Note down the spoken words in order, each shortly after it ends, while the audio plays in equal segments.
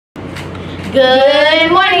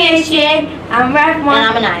Good morning, HGA. I'm Rathmore. And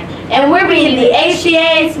I'm Anai. And we're reading the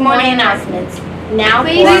HGA's morning announcements. Now,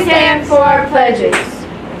 please stand for our pledges.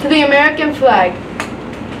 To the American flag.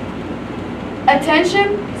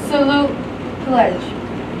 Attention, salute, pledge.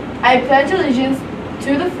 I pledge allegiance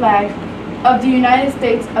to the flag of the United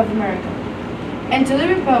States of America and to the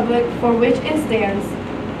republic for which it stands,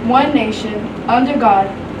 one nation, under God,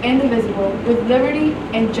 indivisible, with liberty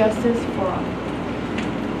and justice for all.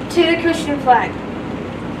 To the Christian flag.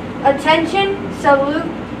 Attention, salute,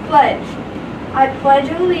 pledge. I pledge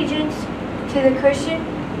allegiance to the Christian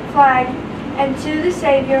flag and to the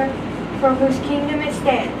Savior for whose kingdom it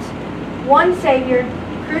stands, one Savior,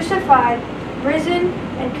 crucified, risen,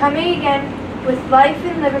 and coming again with life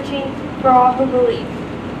and liberty for all who believe.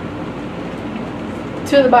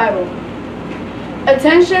 To the Bible.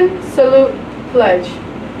 Attention, salute, pledge.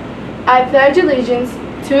 I pledge allegiance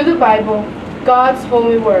to the Bible, God's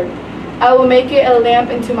holy word. I will make it a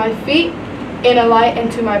lamp unto my feet and a light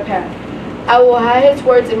unto my path. I will hide his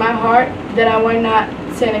words in my heart that I will not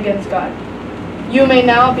sin against God. You may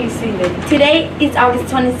now be seated. Today is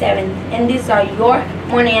August 27th, and these are your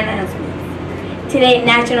morning announcements. Today,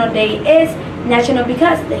 National Day is National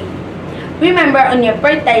Because Day. Remember, on your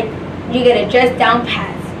birthday, you get a dress down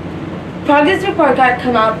pass. Progress report card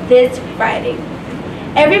come out this Friday.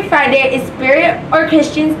 Every Friday is Spirit or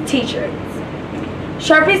Christian t-shirts.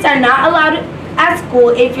 Sharpies are not allowed at school.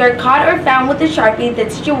 If you're caught or found with a Sharpie, the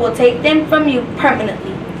teacher will take them from you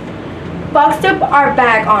permanently. Boxed up or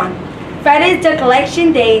bag on. Friday is the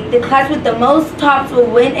collection day. The class with the most tops will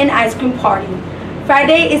win an ice cream party.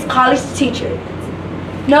 Friday is college t-shirts.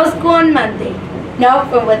 No school on Monday. No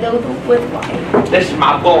for with Y. This is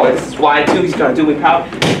my boy. This is Y too. He's gonna do me proud.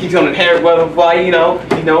 He's gonna inherit with Y. You know.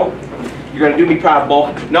 You're gonna do me proud,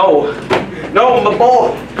 boy. No, my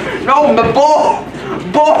boy. No, my boy.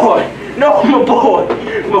 No, my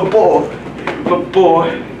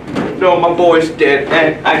boy. No, my boy's dead.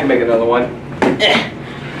 And I can make another one.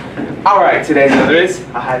 Alright, today's weather is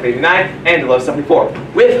a high of 89 and a low of 74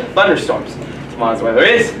 with thunderstorms. Tomorrow's weather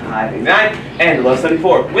is a high of 89 and a low of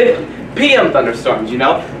 74 with PM thunderstorms,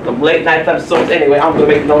 the late night thunderstorms. Anyway, I'm gonna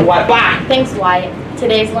make another one. Bye! Thanks, Wyatt.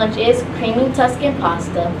 Today's lunch is creamy Tuscan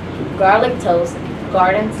pasta, garlic toast,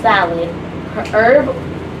 garden salad, herb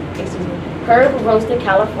roasted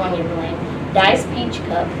California blend, diced peach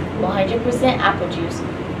cup, 100% apple juice,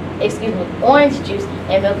 orange juice,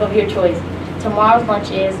 and milk of your choice. Tomorrow's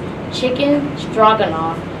lunch is chicken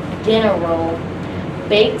stroganoff, dinner roll,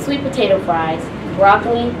 baked sweet potato fries,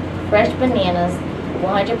 broccoli, fresh bananas,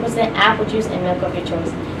 100% apple juice, and milk of your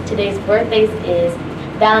choice. Today's birthdays is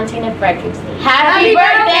Valentina Fredericks. Happy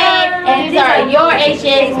birthday! And these are your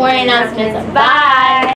HGA's morning announcements. Bye!